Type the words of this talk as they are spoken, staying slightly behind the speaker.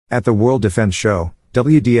At the World Defense Show,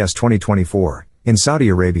 WDS 2024, in Saudi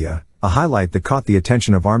Arabia, a highlight that caught the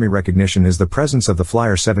attention of Army recognition is the presence of the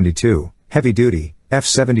Flyer 72, heavy-duty,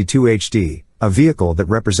 F-72HD, a vehicle that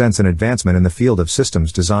represents an advancement in the field of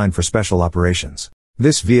systems designed for special operations.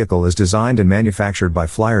 This vehicle is designed and manufactured by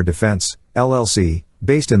Flyer Defense, LLC,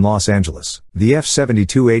 based in Los Angeles. The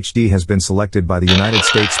F-72HD has been selected by the United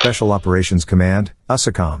States Special Operations Command,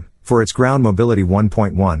 USACOM, for its Ground Mobility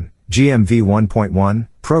 1.1, GMV 1.1,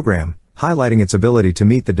 program, highlighting its ability to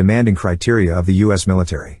meet the demanding criteria of the U.S.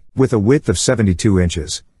 military. With a width of 72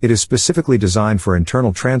 inches, it is specifically designed for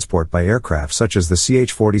internal transport by aircraft such as the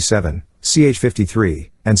CH-47,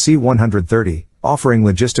 CH-53, and C-130, offering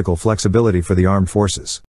logistical flexibility for the armed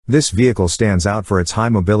forces. This vehicle stands out for its high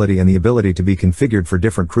mobility and the ability to be configured for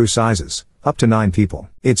different crew sizes, up to 9 people.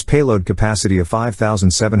 Its payload capacity of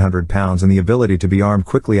 5,700 pounds and the ability to be armed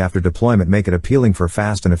quickly after deployment make it appealing for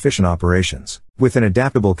fast and efficient operations. With an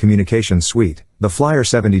adaptable communications suite, the Flyer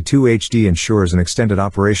 72 HD ensures an extended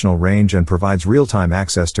operational range and provides real-time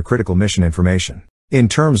access to critical mission information. In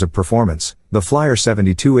terms of performance, the Flyer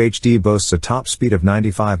 72 HD boasts a top speed of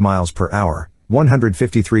 95 miles per hour,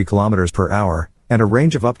 153 kilometers per hour, and a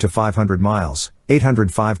range of up to 500 miles,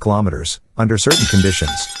 805 kilometers, under certain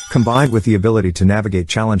conditions, combined with the ability to navigate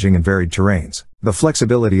challenging and varied terrains. The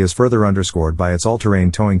flexibility is further underscored by its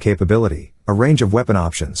all-terrain towing capability, a range of weapon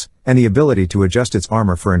options, and the ability to adjust its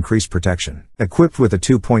armor for increased protection. Equipped with a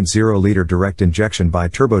 2.0-liter direct injection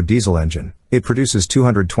bi-turbo diesel engine, it produces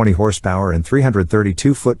 220 horsepower and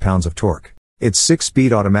 332 foot-pounds of torque. Its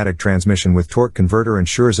 6-speed automatic transmission with torque converter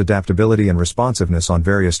ensures adaptability and responsiveness on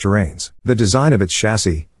various terrains. The design of its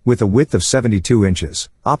chassis, with a width of 72 inches,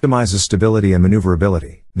 optimizes stability and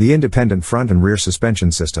maneuverability. The independent front and rear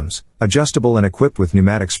suspension systems, adjustable and equipped with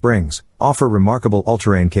pneumatic springs, offer remarkable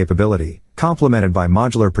all-terrain capability, complemented by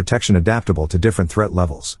modular protection adaptable to different threat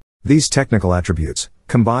levels. These technical attributes,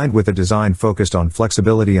 combined with a design focused on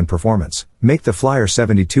flexibility and performance, make the Flyer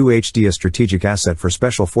 72 HD a strategic asset for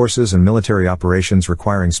special forces and military operations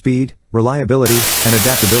requiring speed, reliability, and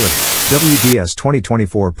adaptability. WDS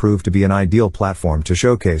 2024 proved to be an ideal platform to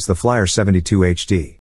showcase the Flyer 72 HD.